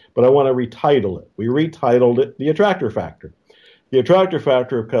book, but I want to retitle it. We retitled it The Attractor Factor. The Attractor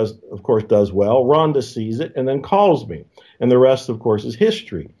Factor, because, of course, does well. Rhonda sees it and then calls me. And the rest, of course, is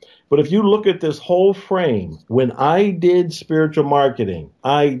history. But if you look at this whole frame, when I did Spiritual Marketing,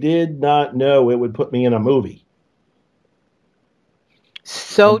 I did not know it would put me in a movie.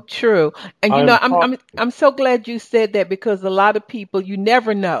 So true. And I'm so glad you said that, because a lot of people, you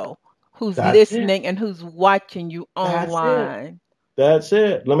never know who's listening and who's watching you online. That's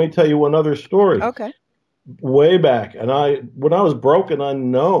it. Let me tell you one other story. Okay. Way back, when I was broke and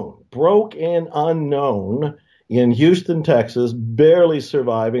unknown in Houston, Texas, barely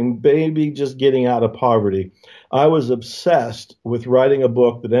surviving, baby just getting out of poverty, I was obsessed with writing a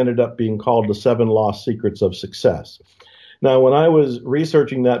book that ended up being called The 7 Lost Secrets of Success. Now, when I was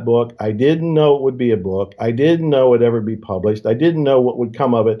researching that book, I didn't know it would be a book. I didn't know it would ever be published. I didn't know what would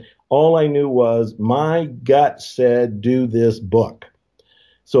come of it. All I knew was my gut said, do this book.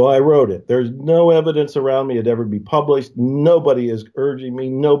 So I wrote it. There's no evidence around me it'd ever be published. Nobody is urging me.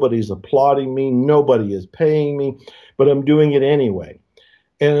 Nobody's applauding me. Nobody is paying me. But I'm doing it anyway.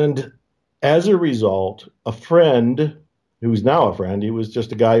 And as a result, a friend, who's now a friend, he was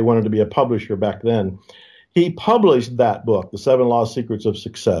just a guy who wanted to be a publisher back then, he published that book, The 7 Lost Secrets of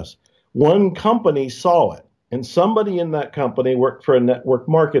Success. One company saw it, and somebody in that company worked for a network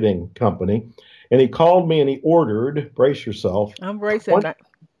marketing company. And he called me and he ordered, brace yourself, I'm bracing that.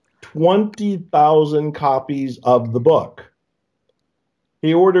 20,000 copies of the book.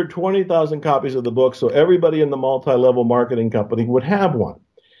 He ordered 20,000 copies of the book so everybody in the multi-level marketing company would have one.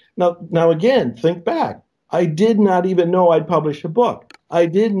 Now again, think back. I did not even know I'd publish a book. I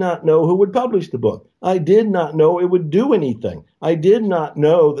did not know who would publish the book. I did not know it would do anything. I did not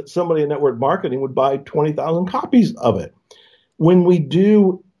know that somebody in network marketing would buy 20,000 copies of it. When we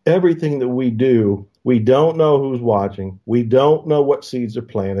do everything that we do, we don't know who's watching. We don't know what seeds are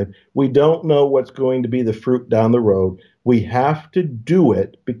planted. We don't know what's going to be the fruit down the road. We have to do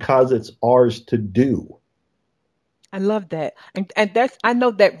it because it's ours to do. I love that. And that's, I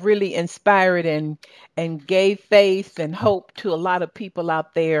know that really inspired and gave faith and hope to a lot of people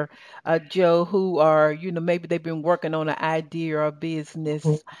out there, Joe, who are, maybe they've been working on an idea or a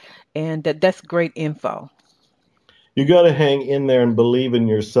business, and that's great info. You got to hang in there and believe in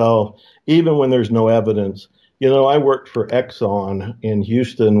yourself, even when there's no evidence. I worked for Exxon in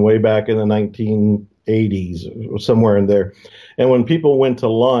Houston way back in the 1980s, somewhere in there. And when people went to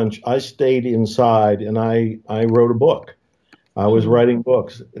lunch, I stayed inside and I wrote a book. I was writing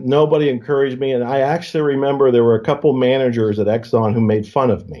books. Nobody encouraged me. And I actually remember there were a couple managers at Exxon who made fun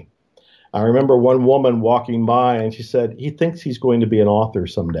of me. I remember one woman walking by and she said, he thinks he's going to be an author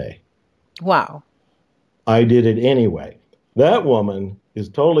someday. Wow. I did it anyway. That woman is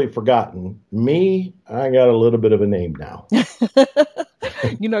totally forgotten. Me, I got a little bit of a name now.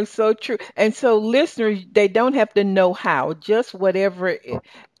 So true. And so listeners, they don't have to know how, just whatever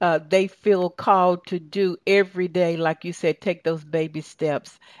they feel called to do every day. Like you said, take those baby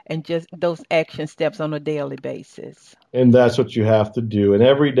steps and just those action steps on a daily basis. And that's what you have to do. And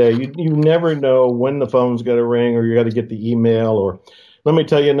every day, you never know when the phone's got to ring or you got to get the email. Or let me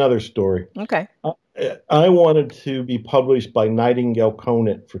tell you another story. Okay. I wanted to be published by Nightingale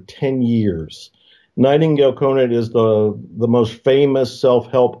Conant for 10 years. Nightingale Conant is the most famous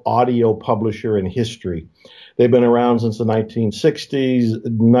self-help audio publisher in history. They've been around since the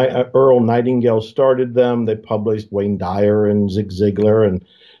 1960s. Earl Nightingale started them. They published Wayne Dyer and Zig Ziglar and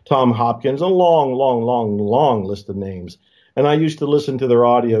Tom Hopkins, a long, long, long, long list of names. And I used to listen to their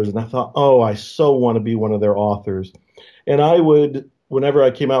audios, and I thought, oh, I so want to be one of their authors. And I would, whenever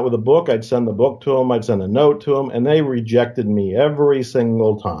I came out with a book, I'd send the book to them, I'd send a note to them, and they rejected me every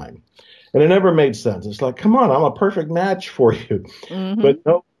single time. And it never made sense. It's like, come on, I'm a perfect match for you. Mm-hmm. But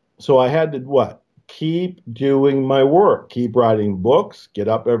no, so I had to what? Keep doing my work, keep writing books, get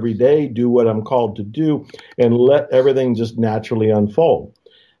up every day, do what I'm called to do, and let everything just naturally unfold.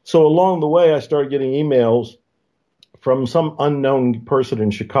 So along the way, I started getting emails from some unknown person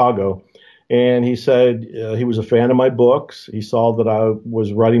in Chicago. And he said he was a fan of my books. He saw that I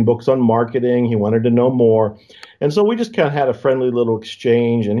was writing books on marketing. He wanted to know more. And so we just kind of had a friendly little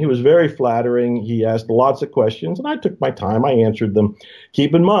exchange. And he was very flattering. He asked lots of questions, and I took my time. I answered them.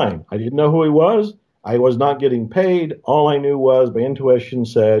 Keep in mind, I didn't know who he was. I was not getting paid. All I knew was my intuition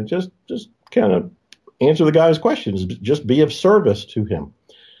said, just kind of answer the guy's questions. Just be of service to him.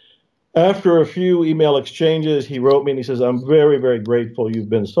 After a few email exchanges, he wrote me and he says, I'm very, very grateful. You've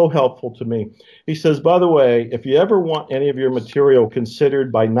been so helpful to me. He says, by the way, if you ever want any of your material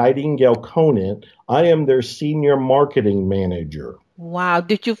considered by Nightingale Conant, I am their senior marketing manager. Wow.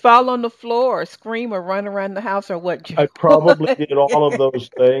 Did you fall on the floor or scream or run around the house or what? I probably did all of those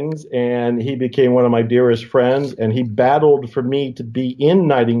things, and he became one of my dearest friends, and he battled for me to be in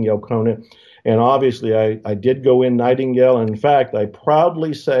Nightingale Conant. And obviously, I did go in Nightingale. And in fact, I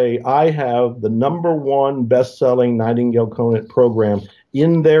proudly say I have the #1 best-selling Nightingale Conant program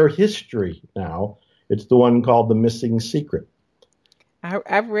in their history now. It's the one called The Missing Secret.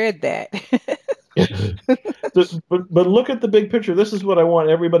 I've read that. But look at the big picture. This is what I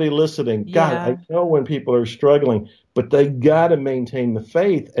want everybody listening. God, Yeah. I know when people are struggling, but they got to maintain the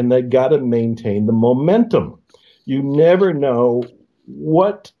faith, and they got to maintain the momentum. You never know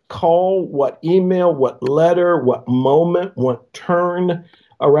what call, what email, what letter, what moment, what turn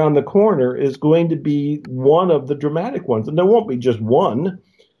around the corner is going to be one of the dramatic ones. And there won't be just one.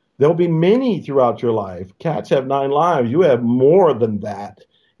 There'll be many throughout your life. Cats have 9 lives. You have more than that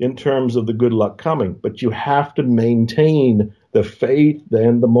in terms of the good luck coming. But you have to maintain the faith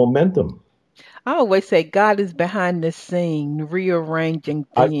and the momentum. I always say God is behind the scene, rearranging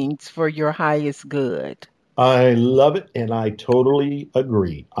things for your highest good. I love it, and I totally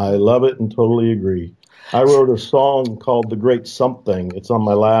agree. I love it and totally agree. I wrote a song called The Great Something. It's on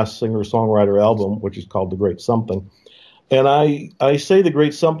my last singer-songwriter album, which is called The Great Something. And I say the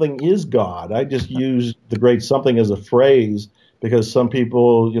great something is God. I just use the great something as a phrase because some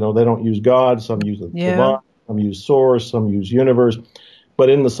people, they don't use God. Some use the divine, some use source, some use universe. But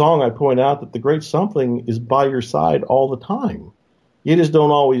in the song, I point out that the great something is by your side all the time. You just don't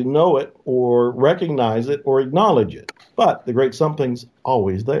always know it or recognize it or acknowledge it. But the great something's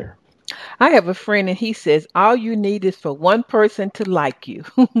always there. I have a friend and he says all you need is for one person to like you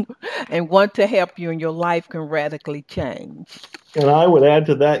and want to help you and your life can radically change. And I would add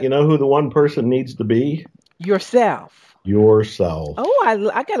to that, you know who the one person needs to be? Yourself. Yourself.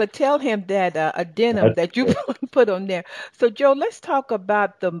 Oh, I got to tell him that addendum that you put on there. So, Joe, let's talk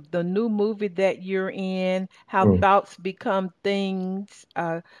about the new movie that you're in, how thoughts become things.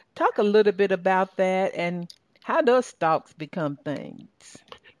 Talk a little bit about that and how does thoughts become things?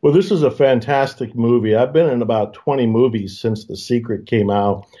 Well, this is a fantastic movie. I've been in about 20 movies since The Secret came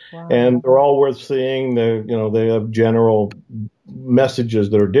out, and they're all worth seeing. They have general messages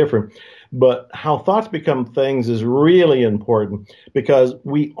that are different. But how thoughts become things is really important because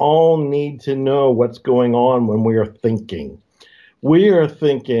we all need to know what's going on when we are thinking. We are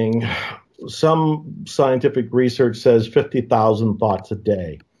thinking, some scientific research says 50,000 thoughts a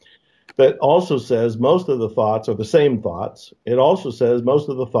day. That also says most of the thoughts are the same thoughts. It also says most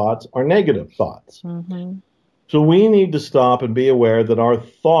of the thoughts are negative thoughts. Mm-hmm. So we need to stop and be aware that our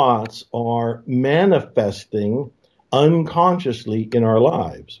thoughts are manifesting unconsciously in our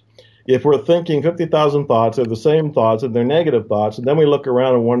lives. If we're thinking 50,000 thoughts are the same thoughts and they're negative thoughts, and then we look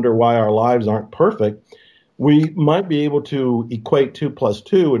around and wonder why our lives aren't perfect, we might be able to equate 2 plus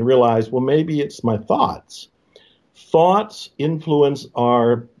 2 and realize, well, maybe it's my thoughts. Thoughts influence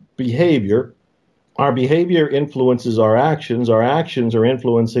our behavior. Our behavior influences our actions. Our actions are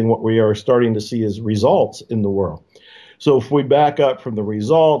influencing what we are starting to see as results in the world. So if we back up from the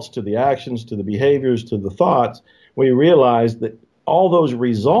results to the actions, to the behaviors, to the thoughts, we realize that all those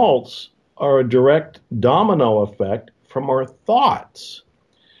results are a direct domino effect from our thoughts.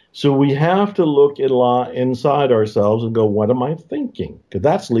 So we have to look inside ourselves and go, what am I thinking? Because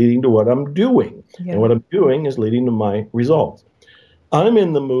that's leading to what I'm doing. Yeah. And what I'm doing is leading to my results. I'm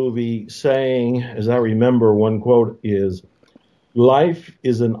in the movie saying, as I remember, one quote is, life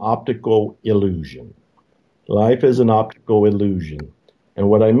is an optical illusion. Life is an optical illusion. And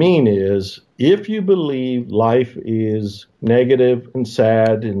what I mean is, if you believe life is negative and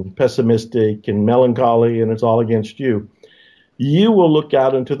sad and pessimistic and melancholy and it's all against you, you will look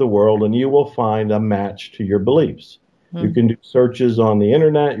out into the world and you will find a match to your beliefs. You can do searches on the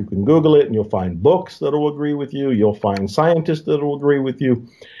internet, you can Google it, and you'll find books that will agree with you, you'll find scientists that will agree with you,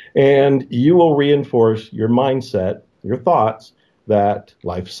 and you will reinforce your mindset, your thoughts, that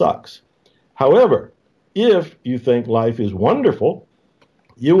life sucks. However, if you think life is wonderful,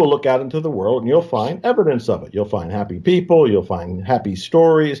 you will look out into the world and you'll find evidence of it. You'll find happy people, you'll find happy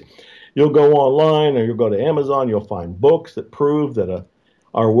stories, you'll go online or you'll go to Amazon, you'll find books that prove that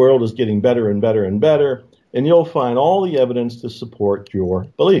our world is getting better and better and better. And you'll find all the evidence to support your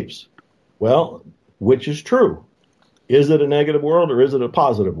beliefs. Well, which is true? Is it a negative world or is it a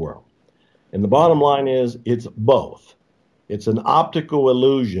positive world? And the bottom line is it's both. It's an optical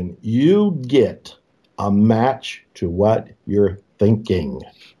illusion. You get a match to what you're thinking.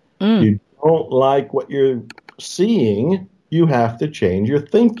 You don't like what you're seeing, you have to change your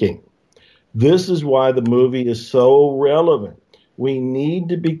thinking. This is why the movie is so relevant. We need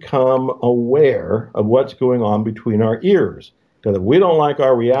to become aware of what's going on between our ears. Because if we don't like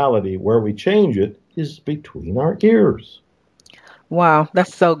our reality, where we change it is between our ears. Wow,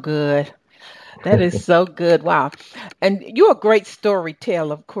 that's so good. That is so good. Wow. And you're a great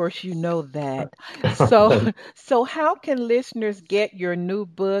storyteller. Of course, you know that. So how can listeners get your new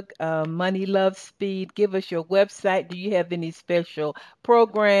book, Money, Love, Speed? Give us your website. Do you have any special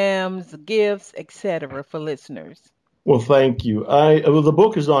programs, gifts, etc. for listeners? Well, thank you. The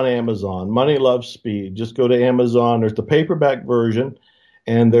book is on Amazon, Money, Love, Speed. Just go to Amazon. There's the paperback version,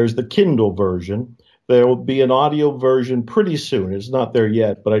 and there's the Kindle version. There will be an audio version pretty soon. It's not there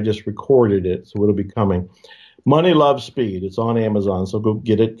yet, but I just recorded it, so it'll be coming. Money, Love, Speed. It's on Amazon, so go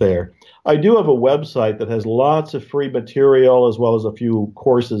get it there. I do have a website that has lots of free material as well as a few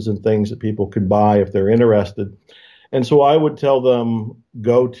courses and things that people can buy if they're interested. And so I would tell them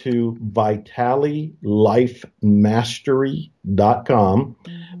go to VitaleLifeMastery.com.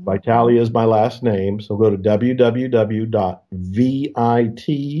 Vitale is my last name. So go to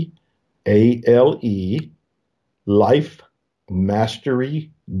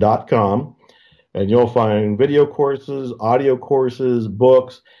www.VitaleLifeMastery.com. And you'll find video courses, audio courses,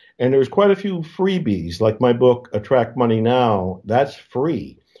 books. And there's quite a few freebies, like my book, Attract Money Now. That's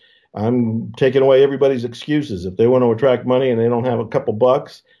free. I'm taking away everybody's excuses. If they want to attract money and they don't have a couple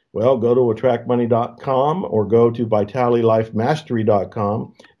bucks, well, go to attractmoney.com or go to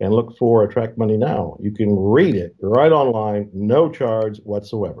VitaleLifeMastery.com and look for Attract Money Now. You can read it right online, no charge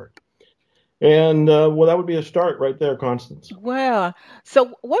whatsoever. And, well, that would be a start right there, Constance. Well,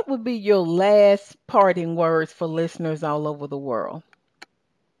 so what would be your last parting words for listeners all over the world?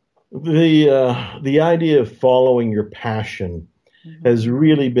 The idea of following your passion has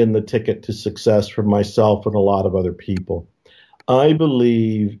really been the ticket to success for myself and a lot of other people. I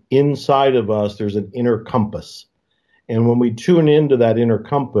believe inside of us there's an inner compass. And when we tune into that inner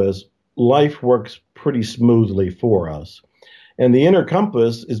compass, life works pretty smoothly for us. And the inner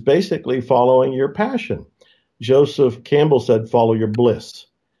compass is basically following your passion. Joseph Campbell said, follow your bliss.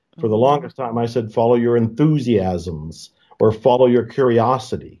 For the longest time, I said, follow your enthusiasms or follow your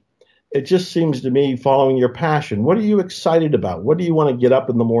curiosity. It just seems to me following your passion. What are you excited about? What do you want to get up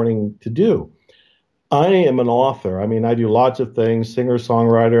in the morning to do? I am an author. I mean, I do lots of things, singer,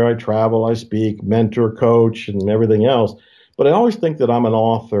 songwriter, I travel, I speak, mentor, coach, and everything else. But I always think that I'm an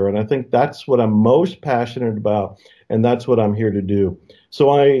author, and I think that's what I'm most passionate about, and that's what I'm here to do. So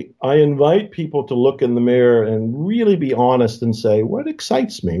I invite people to look in the mirror and really be honest and say, what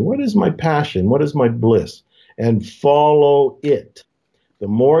excites me? What is my passion? What is my bliss? And follow it. The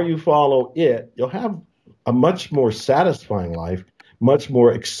more you follow it, you'll have a much more satisfying life, much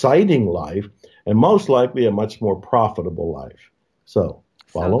more exciting life, and most likely a much more profitable life. So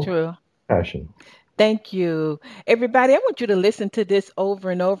follow passion. Thank you. Everybody, I want you to listen to this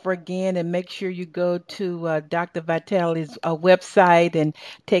over and over again and make sure you go to Dr. Vitale's website and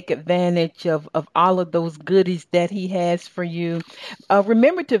take advantage of all of those goodies that he has for you.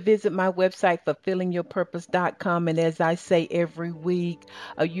 Remember to visit my website, fulfillingyourpurpose.com. And as I say every week,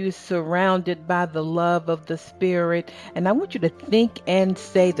 you're surrounded by the love of the Spirit. And I want you to think and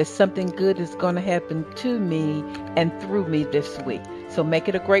say that something good is going to happen to me and through me this week. So make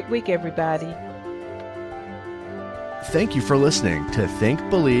it a great week, everybody. Thank you for listening to Think,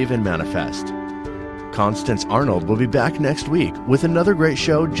 Believe, and Manifest. Constance Arnold will be back next week with another great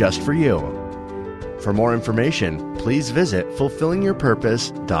show just for you. For more information, please visit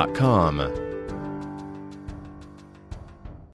fulfillingyourpurpose.com.